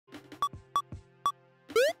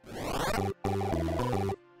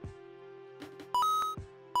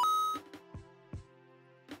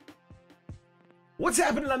What's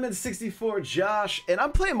happening? I'm in 64 Josh, and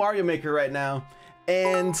I'm playing Mario Maker right now.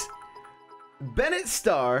 And Bennett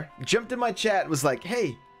Star jumped in my chat and was like,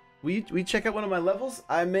 hey, will you check out one of my levels?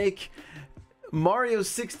 I make Mario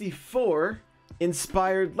 64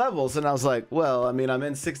 inspired levels. And I was like, well, I mean, I'm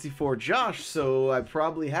in 64 Josh, so I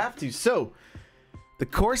probably have to. So the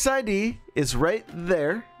course ID is right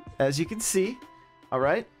there, as you can see. All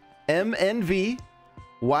right. MNVYCW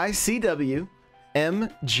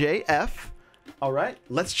MJF. All right,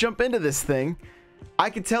 let's jump into this thing. I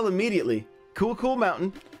could tell immediately. Cool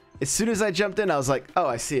mountain. As soon as I jumped in, I was like, oh,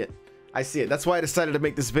 I see it. I see it. That's why I decided to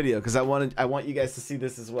make this video, because I want you guys to see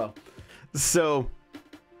this as well. So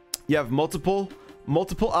you have multiple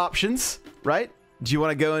options, right? Do you want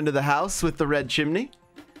to go into the house with the red chimney?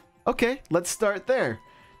 Okay, let's start there.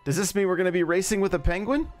 Does this mean we're going to be racing with a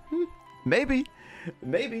penguin? Maybe.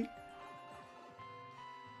 Maybe.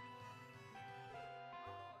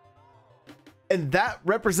 And that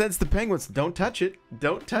represents the penguins. Don't touch it.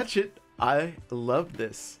 Don't touch it. I love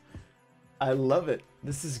this. I love it.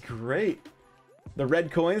 This is great. The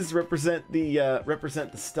red coins represent the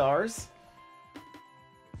stars.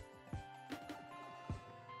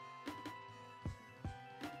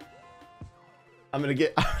 I'm gonna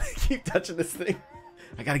keep touching this thing.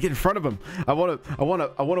 I gotta get in front of him. I wanna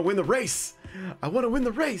win the race. I wanna win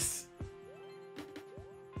the race.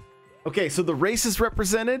 Okay, so the race is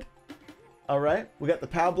represented. All right, we got the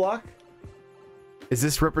POW block. Is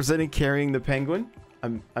this representing carrying the penguin?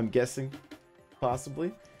 I'm guessing,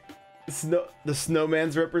 possibly. The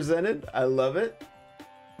snowman's represented. I love it.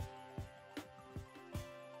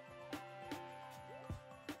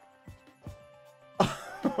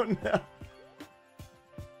 Oh no.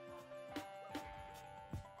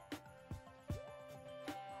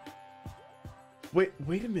 Wait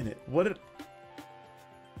a minute. What?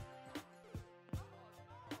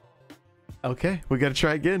 Okay, we gotta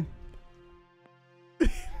try again.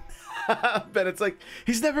 Bet it's like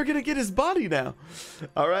he's never gonna get his body now.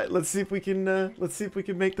 All right, let's see if we can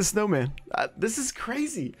make the snowman. This is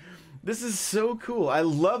crazy. This is so cool. I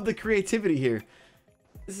love the creativity here.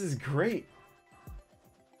 This is great.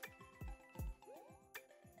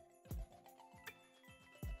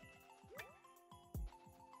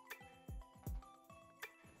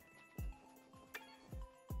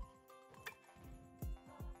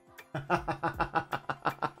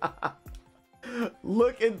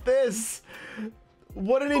 Look at this.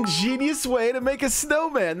 What an ingenious way to make a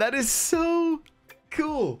snowman. That is so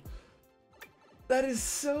cool. That is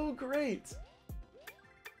so great.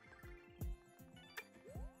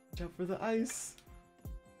 Jump for the ice.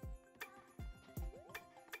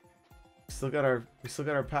 We still got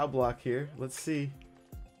our POW block here. Let's see.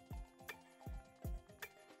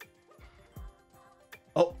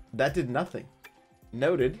 Oh, that did nothing.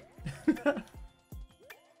 Noted.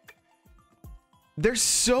 There's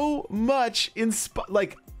so much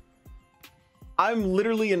like, I'm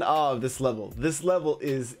literally in awe of this level. This level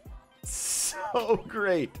is so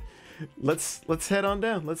great. Let's head on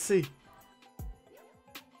down. Let's see.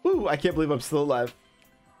 Ooh, I can't believe I'm still alive.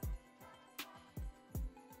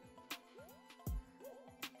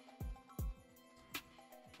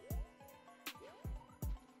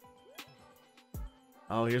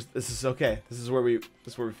 Oh, this is okay. This is where we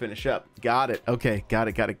finish up. Got it. Okay, got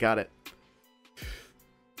it.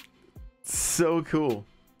 So cool.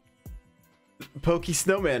 Pokey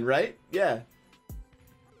snowman, right? Yeah.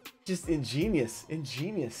 Just ingenious.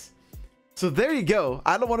 So there you go.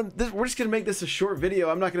 I don't want to. We're just gonna make this a short video.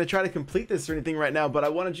 I'm not gonna try to complete this or anything right now, but I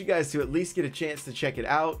wanted you guys to at least get a chance to check it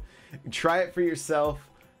out, try it for yourself.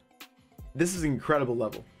 This is an incredible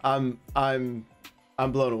level. I'm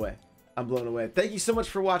blown away. I'm blown away. Thank you so much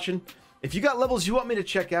for watching. If you got levels you want me to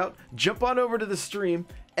check out, jump on over to the stream.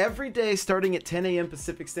 Every day starting at 10 a.m.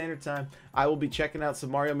 Pacific Standard Time, I will be checking out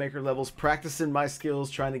some Mario Maker levels, practicing my skills,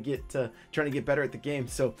 trying to get better at the game.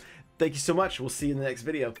 So thank you so much. We'll see you in the next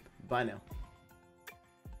video. Bye now.